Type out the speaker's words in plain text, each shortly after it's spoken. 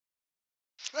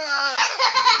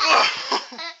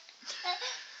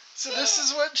So this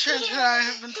is what Trent and I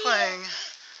have been playing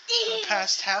for the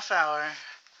past half hour.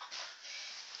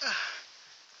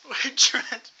 Where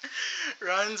Trent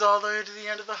runs all the way to the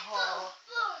end of the hall.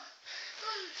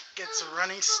 Gets a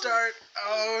running start.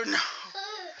 Oh no.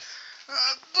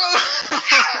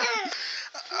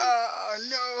 Oh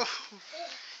no.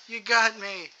 You got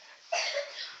me.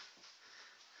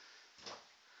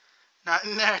 Not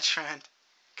in there, Trent.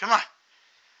 Come on.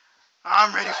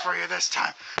 I'm ready for you this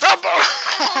time.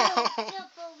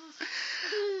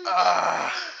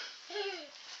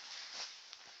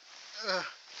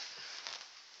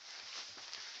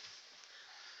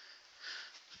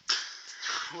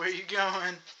 Where you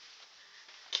going?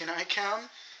 Can I come?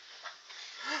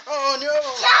 Oh no!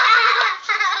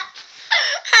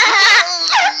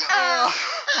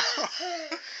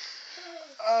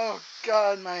 Oh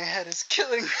God, my head is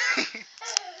killing me.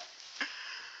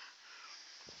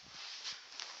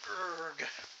 Urgh.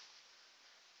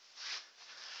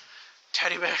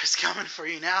 Teddy bear is coming for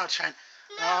you now, Trent.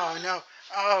 No. Oh no!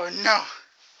 Oh no!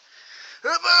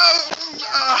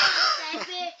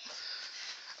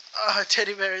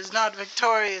 Teddy bear is not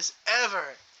victorious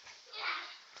ever.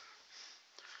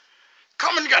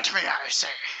 Come and get me, I say.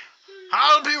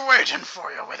 I'll be waiting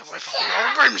for you with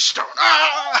your brimstone.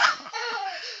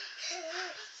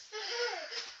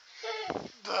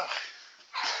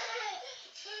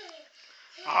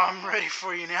 I'm ready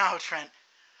for you now, Trent.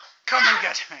 Come and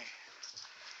get me.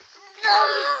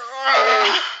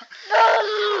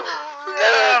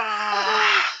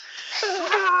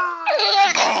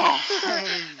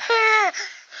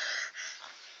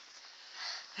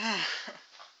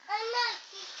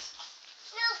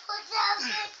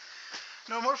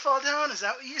 No more fall down? Is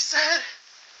that what you said?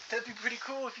 That'd be pretty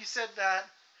cool if you said that.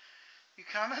 You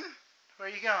coming? Where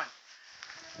are you going?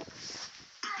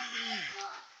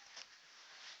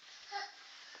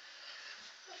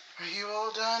 Are you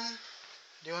all done?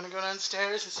 Do you want to go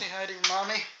downstairs and say hi to your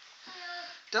mommy?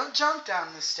 Don't jump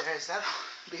down the stairs. That'll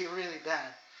be really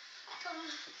bad.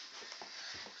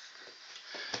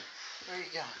 Where are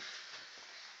you going?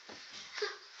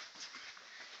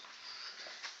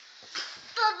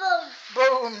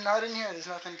 Boom! Not in here. There's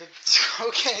nothing to...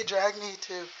 Okay, drag me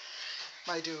to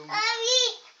my doom.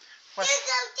 Mommy, what? you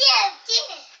go down.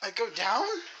 I go down?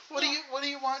 What do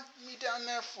you want me down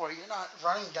there for? You're not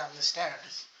running down the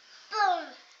stairs. Boom.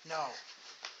 No.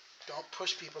 Don't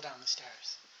push people down the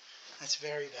stairs. That's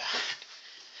very bad.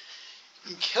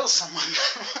 You can kill someone.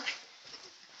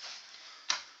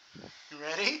 You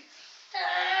ready?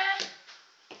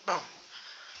 Boom.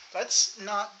 Let's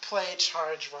not play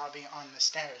Charge Robbie on the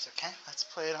stairs, okay? Let's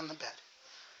play it on the bed.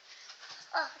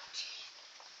 Oh,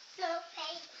 no,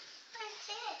 hey. What's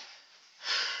it?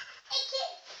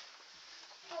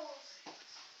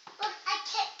 I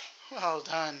kick. Well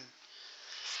done.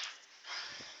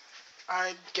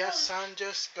 I guess I'm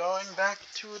just going back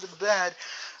to the bed.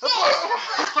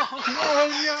 Oh,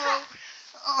 no.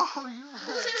 Oh, you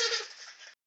hurt.